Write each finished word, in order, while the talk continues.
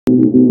Your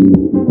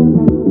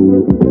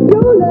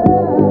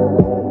love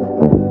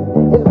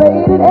is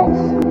rated X.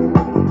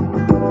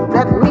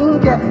 That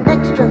means you're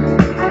extra,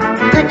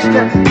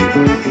 extra,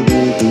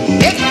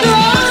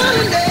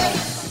 extraordinary.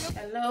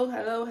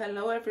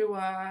 Hello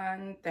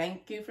everyone.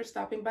 Thank you for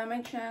stopping by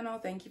my channel.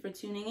 Thank you for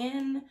tuning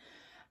in.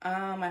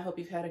 I hope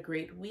you've had a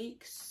great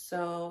week.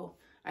 So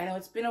I know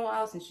it's been a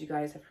while since you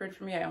guys have heard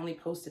from me. I only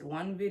posted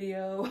one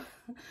video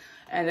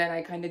and then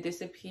I kind of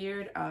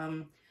disappeared.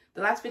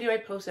 The last video I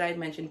posted, I had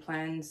mentioned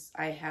plans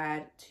I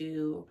had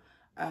to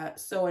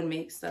sew and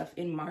make stuff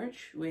in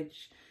March,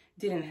 which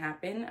didn't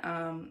happen.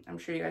 I'm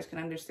sure you guys can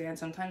understand.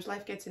 Sometimes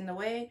life gets in the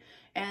way,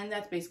 and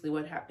that's basically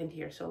what happened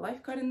here. So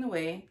life got in the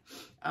way.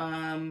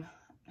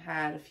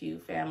 Had a few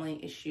family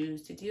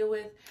issues to deal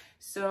with,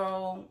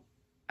 so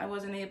I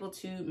wasn't able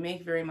to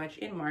make very much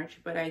in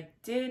March, but I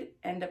did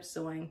end up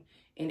sewing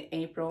in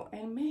April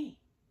and May.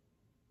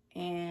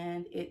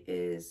 And it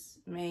is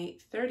May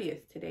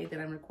 30th today that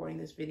I'm recording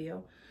this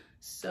video.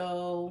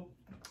 So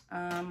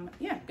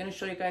yeah, I'm gonna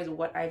show you guys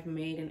what I've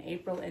made in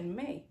April and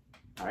May.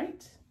 All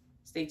right,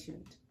 stay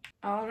tuned.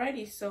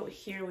 Alrighty, so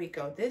here we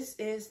go. This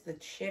is the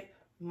chip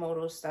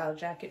moto style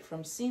jacket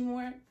from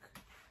Seamwork.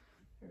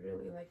 I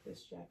really like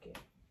this jacket.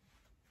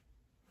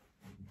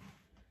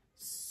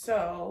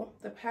 So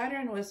the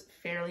pattern was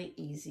fairly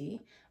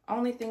easy.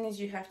 Only thing is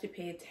you have to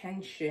pay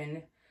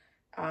attention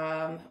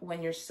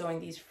when you're sewing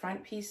these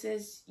front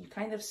pieces. You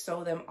kind of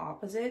sew them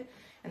opposite,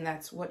 and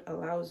that's what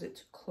allows it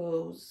to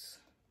close,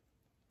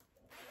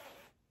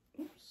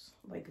 oops,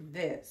 like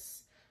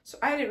this. So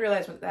I didn't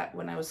realize that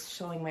when I was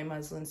sewing my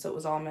muslin, so it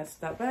was all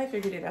messed up, but I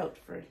figured it out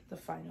for the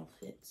final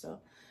fit. So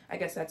I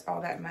guess that's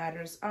all that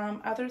matters.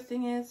 Other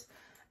thing is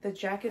the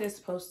jacket is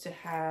supposed to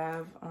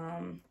have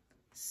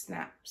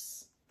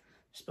snaps.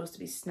 There's supposed to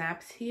be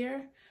snaps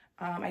here.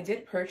 I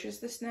did purchase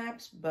the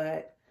snaps,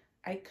 but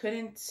I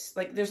couldn't,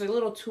 like, there's a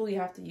little tool you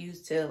have to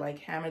use to like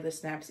hammer the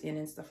snaps in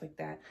and stuff like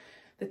that.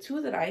 The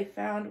tool that I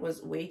found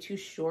was way too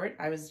short.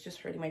 I was just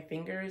hurting my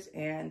fingers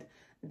and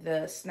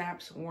the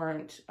snaps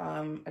weren't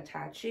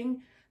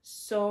attaching.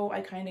 So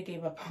I kind of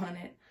gave up on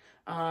it.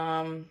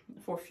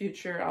 For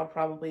future, I'll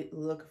probably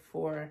look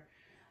for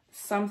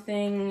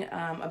something,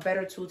 a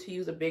better tool to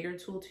use, a bigger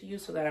tool to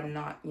use, so that I'm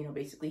not, you know,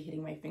 basically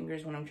hitting my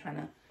fingers when I'm trying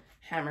to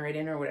hammer it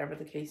in or whatever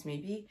the case may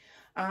be.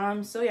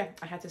 So yeah,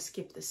 I had to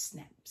skip the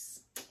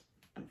snaps,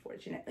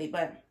 unfortunately,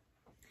 but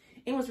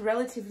it was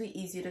relatively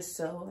easy to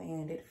sew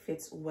and it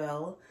fits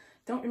well.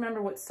 Don't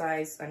remember what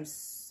size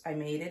I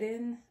made it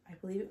in. I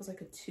believe it was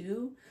like a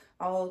 2.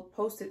 I'll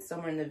post it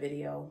somewhere in the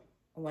video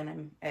when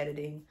I'm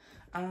editing.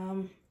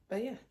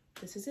 But yeah,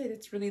 this is it.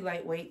 It's really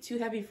lightweight, too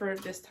heavy for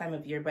this time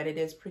of year, but it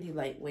is pretty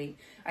lightweight.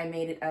 I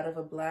made it out of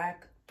a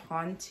black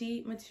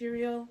ponte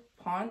material,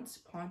 ponte.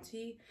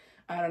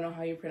 I don't know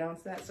how you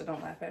pronounce that, so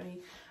don't laugh at me.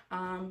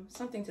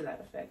 Something to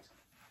that effect.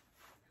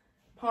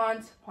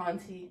 Ponte,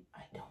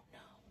 I don't know.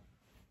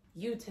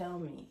 You tell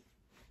me.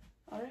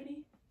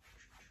 Alrighty.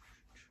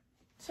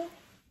 So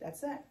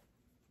that's that.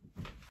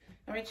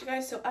 All right, you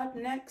guys, so up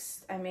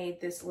next, I made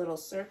this little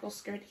circle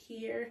skirt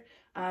here.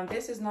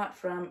 This is not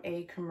from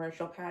a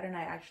commercial pattern.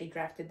 I actually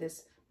drafted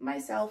this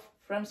myself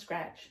from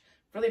scratch.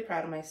 Really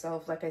proud of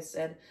myself. Like I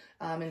said,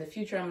 in the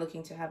future, I'm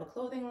looking to have a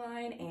clothing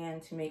line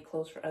and to make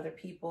clothes for other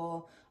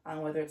people,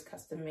 whether it's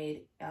custom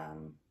made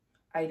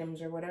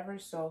items or whatever.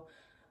 So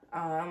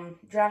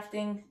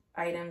drafting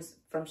items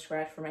from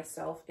scratch for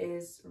myself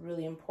is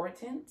really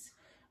important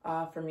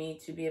for me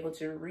to be able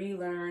to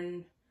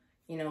relearn,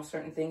 you know,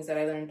 certain things that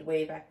I learned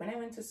way back when I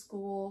went to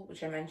school,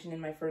 which I mentioned in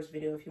my first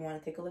video if you want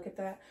to take a look at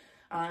that.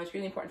 It's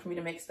really important for me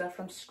to make stuff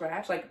from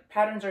scratch. Like,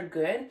 patterns are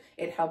good.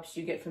 It helps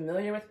you get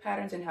familiar with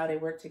patterns and how they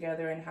work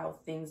together and how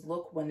things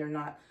look when they're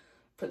not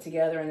put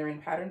together and they're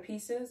in pattern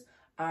pieces.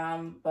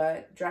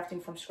 But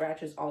drafting from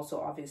scratch is also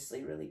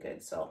obviously really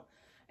good. So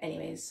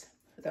anyways,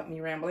 without me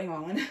rambling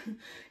on,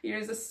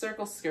 here's a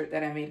circle skirt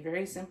that I made.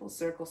 Very simple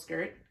circle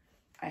skirt.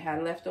 I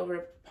had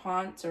leftover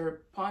ponte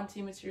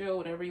material,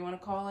 whatever you want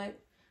to call it.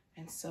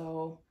 And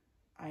so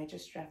I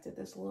just drafted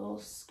this little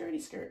skirty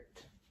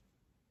skirt.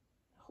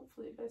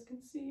 Hopefully you guys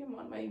can see. I'm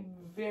on my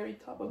very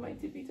top of my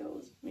tippy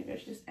toes. Maybe I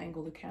should just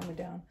angle the camera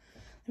down.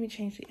 Let me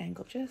change the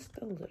angle just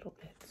a little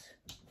bit.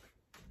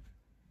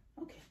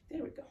 Okay,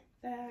 there we go.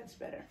 That's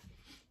better.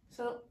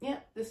 So yeah,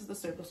 this is the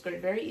circle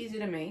skirt. Very easy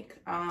to make.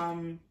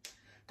 Don't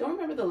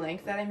remember the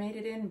length that I made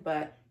it in,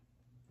 but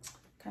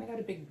kind of got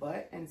a big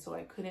butt, and so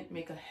I couldn't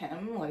make a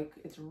hem. Like,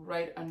 it's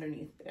right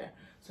underneath there.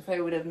 So if I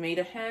would have made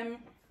a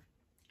hem,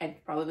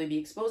 I'd probably be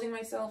exposing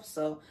myself.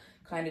 So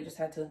kind of just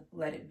had to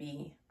let it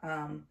be.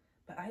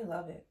 But I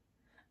love it.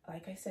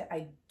 Like I said,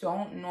 I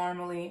don't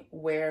normally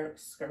wear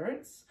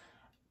skirts,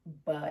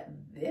 but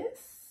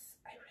this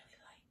I really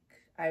like.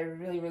 I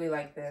really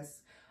like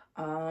this.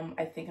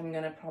 I think I'm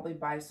gonna probably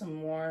buy some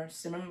more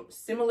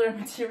similar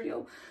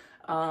material.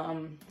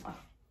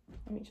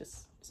 Let me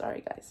just,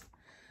 sorry guys.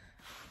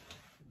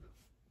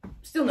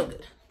 Still no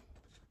good.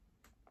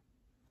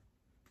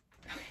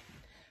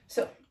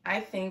 So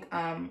I think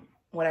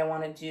what I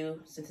want to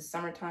do, since it's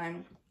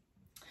summertime,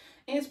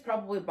 is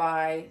probably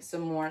buy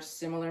some more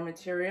similar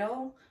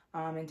material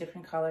in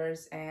different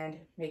colors and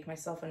make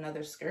myself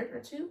another skirt or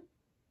two,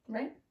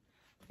 right?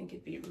 I think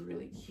it'd be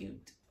really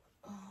cute.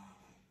 Oh,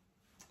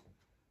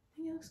 I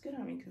think it looks good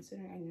on me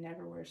considering I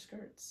never wear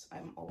skirts.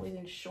 I'm always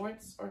in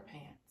shorts or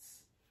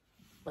pants.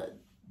 But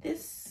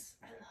this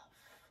I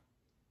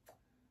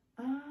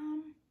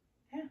love.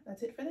 Yeah,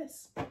 that's it for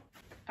this.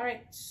 All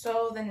right,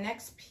 so the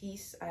next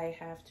piece I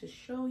have to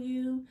show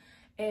you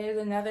is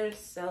another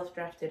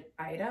self-drafted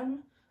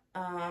item.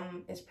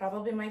 It's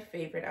probably my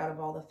favorite out of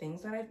all the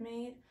things that I've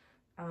made.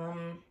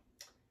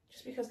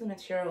 Just because the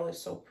material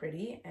is so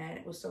pretty and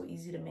it was so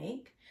easy to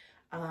make.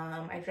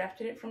 I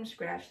drafted it from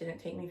scratch, didn't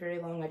take me very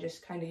long. I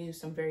just kind of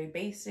used some very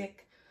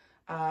basic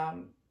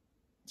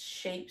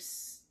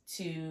shapes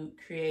to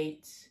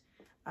create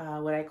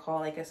what I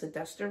call, I guess, a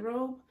duster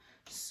robe.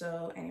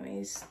 So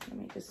anyways, let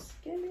me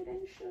just get it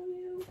and show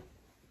you.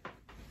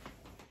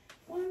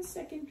 1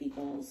 second,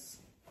 peoples.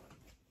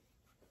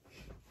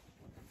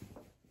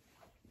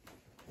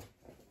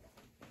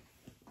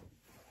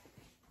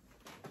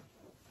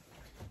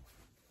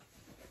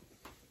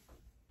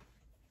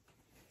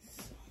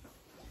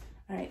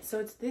 All right, so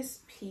it's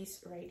this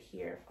piece right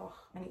here. Oh,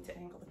 I need to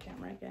angle the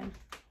camera again.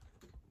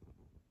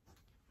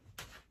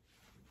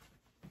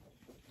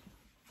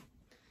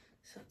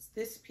 So it's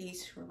this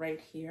piece right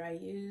here. I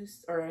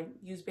used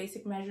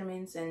basic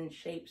measurements and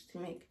shapes to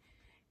make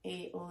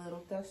a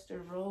little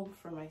duster robe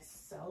for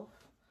myself.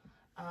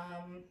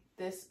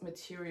 This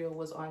material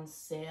was on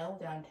sale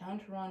downtown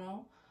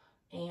Toronto,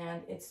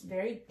 and it's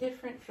very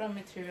different from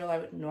material I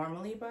would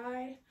normally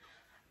buy,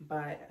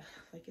 but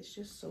like it's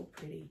just so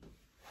pretty.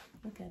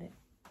 Look at it.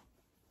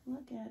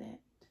 Look at it.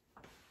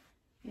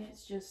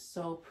 It's just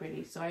so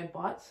pretty. So I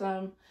bought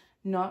some,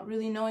 not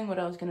really knowing what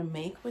I was going to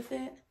make with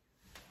it.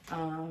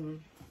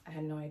 I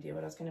had no idea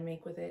what I was going to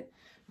make with it,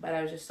 but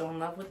I was just so in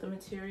love with the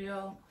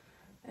material.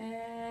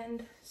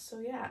 And so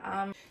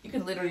yeah, you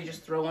could literally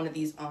just throw one of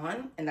these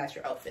on and that's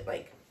your outfit.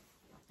 Like,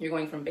 you're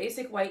going from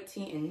basic white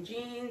tee and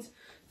jeans,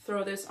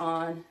 throw this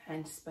on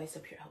and spice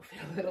up your outfit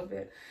a little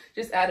bit.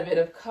 Just add a bit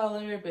of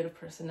color, a bit of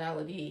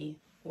personality,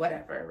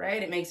 whatever,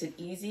 right? It makes it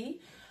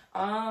easy.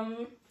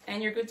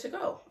 And you're good to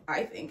go,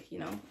 I think, you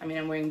know. I mean,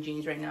 I'm wearing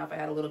jeans right now. If I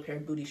had a little pair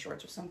of booty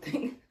shorts or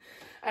something,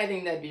 I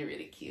think that'd be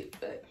really cute.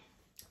 But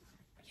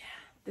yeah,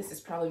 this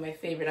is probably my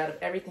favorite out of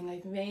everything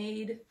I've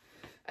made.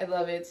 I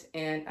love it,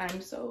 and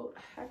I'm so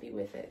happy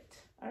with it.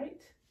 All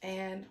right,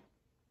 and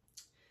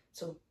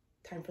so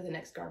time for the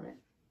next garment.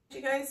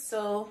 You guys,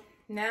 so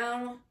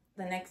now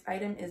the next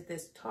item is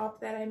this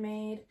top that I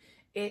made.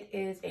 It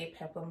is a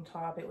peplum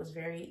top. It was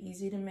very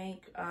easy to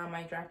make.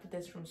 I drafted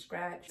this from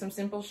scratch. Some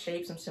simple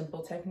shapes, some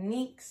simple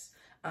techniques,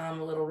 a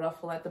little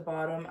ruffle at the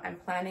bottom. I'm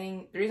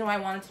planning, the reason why I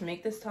wanted to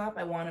make this top,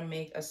 I want to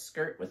make a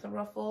skirt with a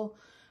ruffle,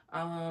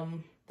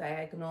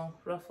 diagonal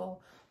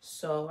ruffle.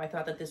 So I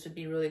thought that this would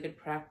be really good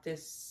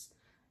practice.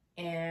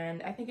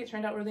 And I think it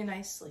turned out really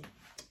nicely.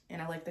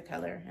 And I like the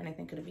color, and I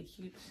think it'll be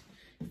cute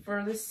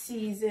for the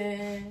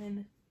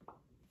season.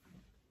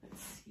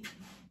 Let's see.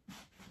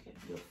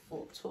 Do a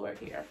full tour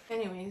here.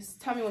 Anyways,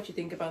 tell me what you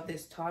think about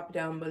this top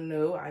down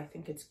below. I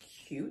think it's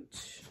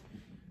cute.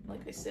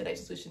 Like I said, I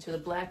switched into the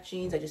black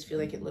jeans. I just feel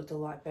like it looked a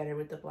lot better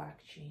with the black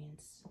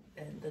jeans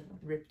and the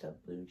ripped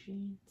up blue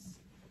jeans.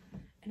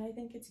 And I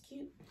think it's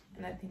cute.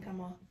 And I think I'm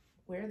gonna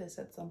wear this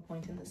at some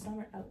point in the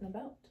summer out and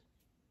about.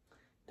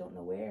 Don't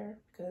know where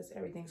because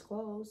everything's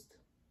closed.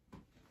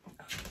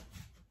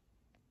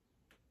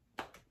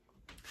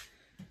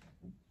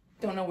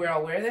 Don't know where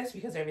I'll wear this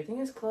because everything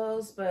is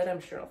closed, but I'm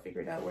sure I'll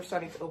figure it out. We're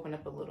starting to open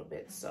up a little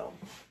bit, so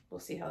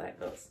we'll see how that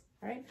goes.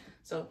 All right,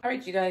 so all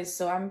right, you guys,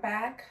 so I'm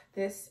back.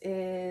 This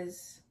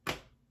is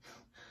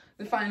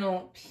the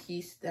final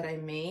piece that I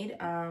made.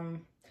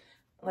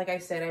 Like I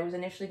said, I was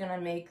initially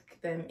gonna make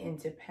them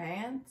into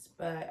pants,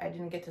 but I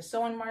didn't get to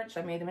sew in March,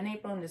 so I made them in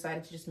April and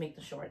decided to just make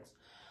the shorts.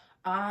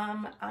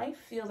 I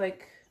feel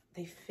like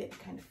they fit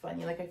kind of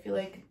funny. Like, I feel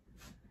like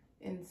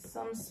in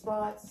some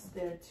spots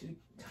they're too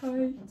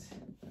tight,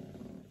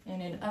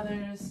 and in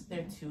others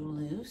they're too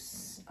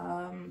loose.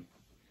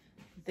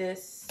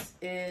 This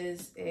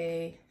is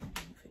a,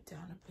 move it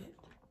down a bit.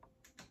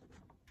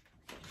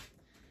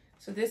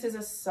 So this is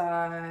a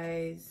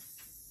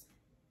size,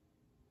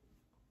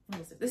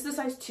 what is it? This is a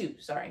size 2,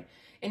 sorry.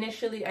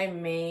 Initially I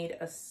made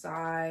a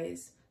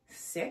size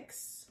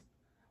 6,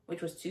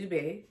 which was too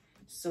big.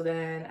 So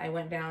then I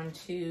went down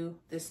to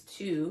this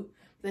 2.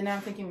 Then now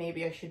I'm thinking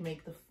maybe I should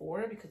make the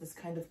 4 because it's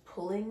kind of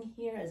pulling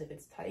here as if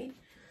it's tight.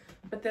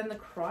 But then the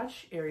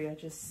crotch area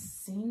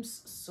just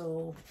seems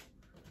so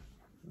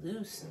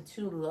loose and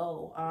too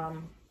low.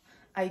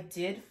 I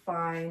did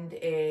find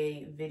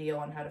a video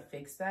on how to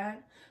fix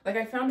that. Like,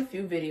 I found a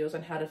few videos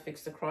on how to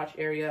fix the crotch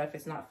area if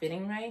it's not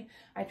fitting right.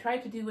 I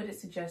tried to do what it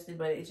suggested,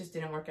 but it just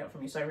didn't work out for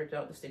me. So I ripped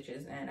out the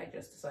stitches and I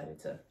just decided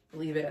to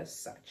leave it as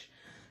such.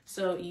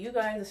 So you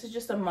guys, this is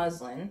just a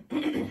muslin.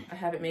 I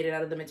haven't made it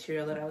out of the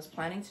material that I was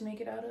planning to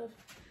make it out of.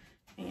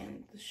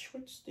 And the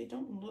shorts, they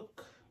don't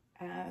look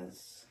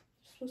as,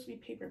 they're supposed to be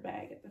paper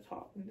bag at the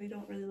top, and they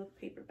don't really look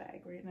paper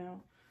bag right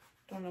now.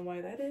 Don't know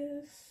why that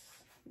is.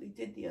 They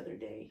did the other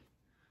day.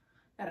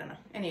 I don't know.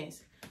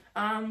 Anyways,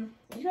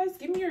 you guys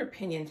give me your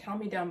opinion. Tell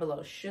me down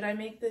below. Should I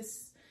make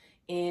this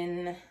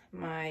in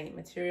my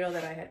material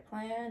that I had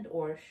planned,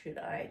 or should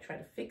I try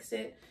to fix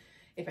it?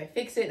 If I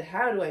fix it,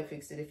 how do I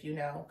fix it, if you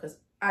know? Because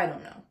I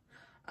don't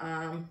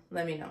know.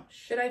 Let me know.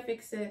 Should I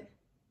fix it?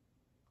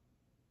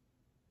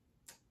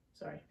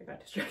 Sorry, I got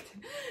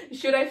distracted.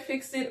 Should I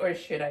fix it, or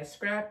should I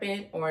scrap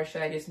it, or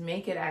should I just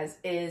make it as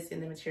is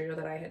in the material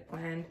that I had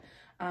planned?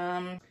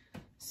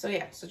 So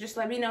yeah, so just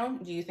let me know.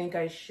 Do you think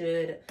I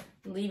should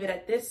leave it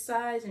at this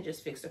size and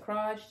just fix the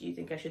crotch? Do you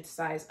think I should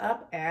size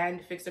up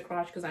and fix the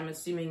crotch? Because I'm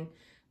assuming,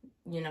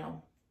 you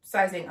know,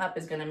 sizing up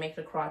is going to make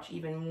the crotch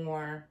even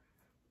more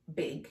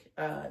big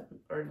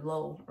or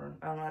low, or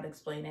I don't know how to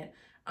explain it.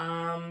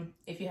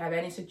 If you have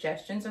any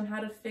suggestions on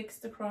how to fix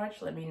the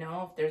crotch, let me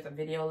know. If there's a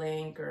video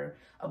link or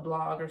a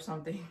blog or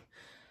something,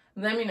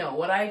 let me know.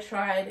 What I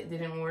tried, it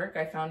didn't work.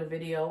 I found a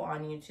video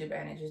on YouTube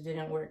and it just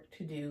didn't work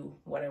to do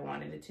what I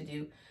wanted it to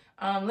do.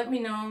 Let me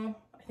know.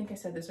 I think I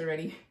said this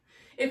already.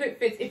 If it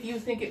fits, if you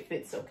think it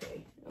fits,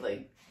 okay.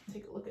 Like,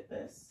 take a look at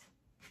this.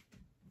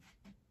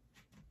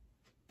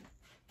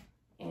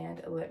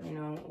 And let me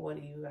know, what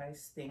do you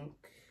guys think?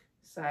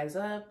 Size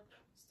up,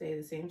 stay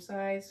the same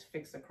size,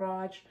 fix the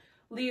crotch,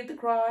 leave the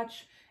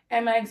crotch.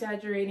 Am I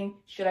exaggerating?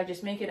 Should I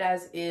just make it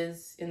as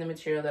is in the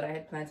material that I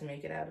had planned to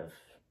make it out of?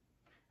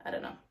 I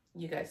don't know.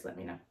 You guys let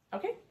me know.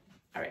 Okay?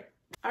 All right.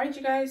 All right,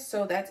 you guys.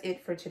 So that's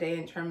it for today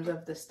in terms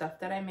of the stuff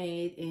that I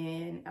made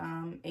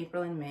in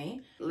April and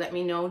May. Let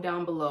me know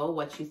down below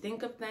what you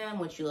think of them,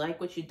 what you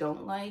like, what you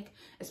don't like,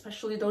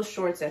 especially those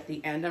shorts at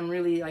the end. I'm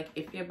really like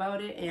iffy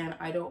about it, and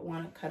I don't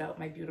want to cut out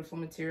my beautiful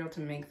material to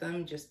make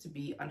them just to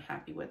be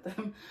unhappy with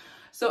them.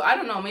 So I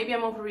don't know, maybe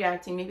I'm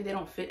overreacting. Maybe they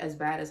don't fit as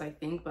bad as I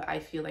think, but I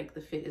feel like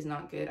the fit is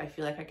not good. I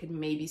feel like I could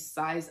maybe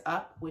size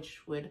up,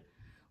 which would,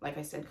 like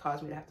I said,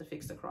 cause me to have to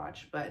fix the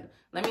crotch. But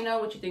let me know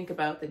what you think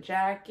about the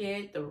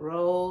jacket, the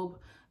robe,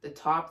 the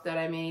top that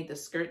I made, the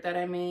skirt that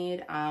I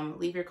made.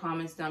 Leave your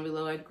comments down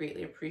below. I'd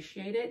greatly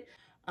appreciate it.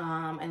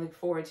 I look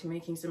forward to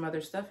making some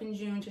other stuff in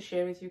June to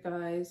share with you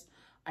guys.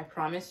 I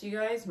promise you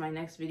guys, my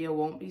next video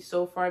won't be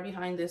so far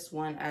behind this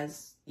one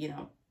as, you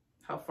know,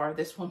 how far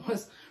this one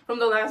was from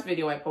the last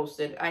video I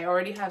posted. I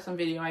already have some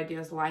video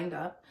ideas lined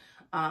up.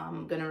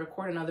 I'm gonna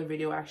record another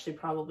video actually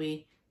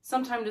probably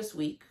sometime this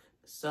week,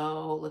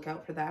 so look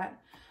out for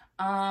that.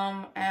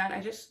 And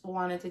I just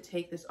wanted to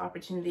take this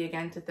opportunity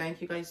again to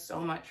thank you guys so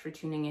much for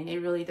tuning in.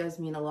 It really does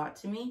mean a lot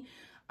to me.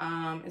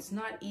 It's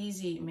not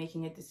easy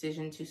making a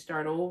decision to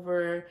start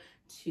over,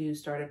 to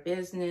start a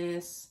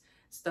business,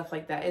 stuff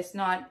like that. It's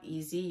not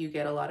easy. You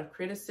get a lot of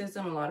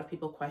criticism, a lot of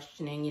people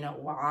questioning, you know,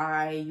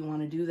 why you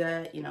want to do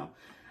that, you know.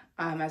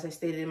 As I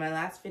stated in my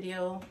last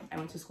video, I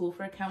went to school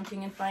for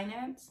accounting and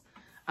finance.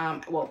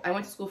 Well, I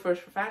went to school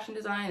first for fashion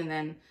design, and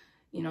then,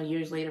 you know,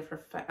 years later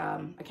for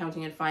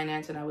accounting and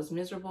finance, and I was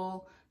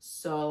miserable.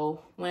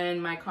 So when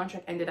my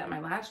contract ended at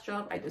my last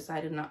job, I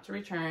decided not to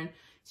return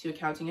to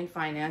accounting and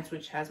finance,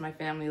 which has my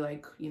family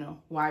like, you know,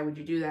 why would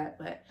you do that?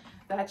 But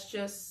that's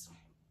just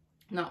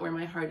not where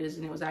my heart is,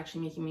 and it was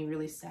actually making me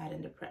really sad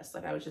and depressed.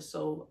 Like, I was just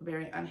so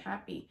very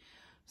unhappy.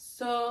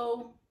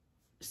 So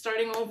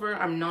starting over,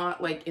 I'm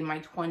not like in my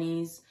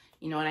 20s,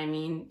 you know what I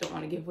mean? Don't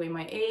want to give away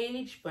my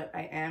age, but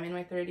I am in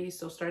my 30s.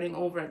 So starting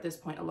over at this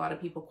point, a lot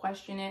of people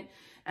question it.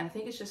 And I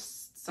think it's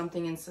just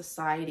something in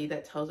society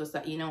that tells us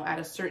that, you know, at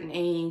a certain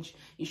age,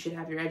 you should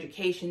have your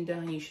education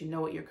done. You should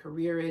know what your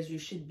career is. You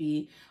should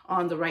be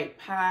on the right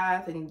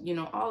path, and, you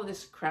know, all of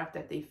this crap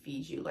that they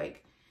feed you.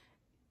 Like,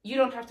 you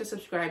don't have to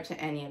subscribe to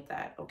any of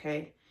that,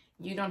 okay?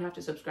 You don't have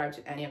to subscribe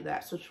to any of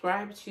that.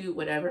 Subscribe to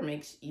whatever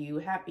makes you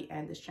happy,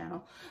 and this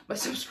channel. But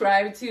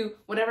subscribe to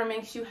whatever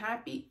makes you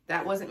happy.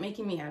 That wasn't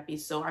making me happy,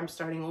 so I'm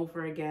starting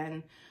over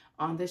again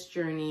on this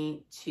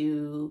journey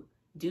to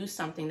do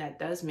something that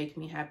does make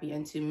me happy,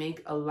 and to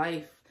make a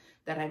life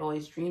that I've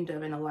always dreamed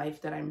of, and a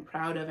life that I'm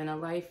proud of, and a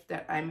life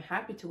that I'm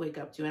happy to wake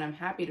up to, and I'm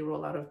happy to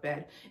roll out of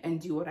bed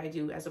and do what I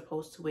do, as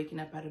opposed to waking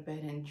up out of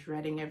bed and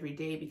dreading every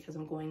day because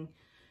I'm going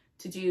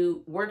to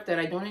do work that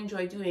I don't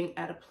enjoy doing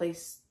at a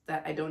place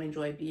that I don't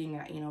enjoy being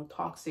at, you know,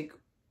 toxic,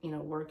 you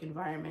know, work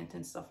environment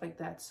and stuff like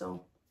that.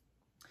 So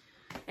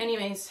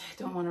anyways,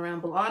 don't want to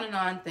ramble on and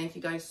on. Thank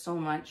you guys so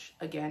much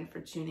again for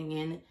tuning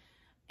in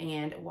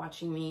and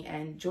watching me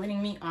and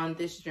joining me on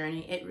this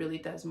journey. It really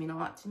does mean a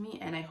lot to me,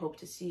 and I hope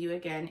to see you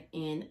again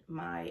in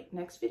my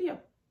next video.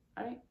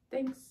 All right,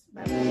 thanks.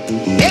 Bye.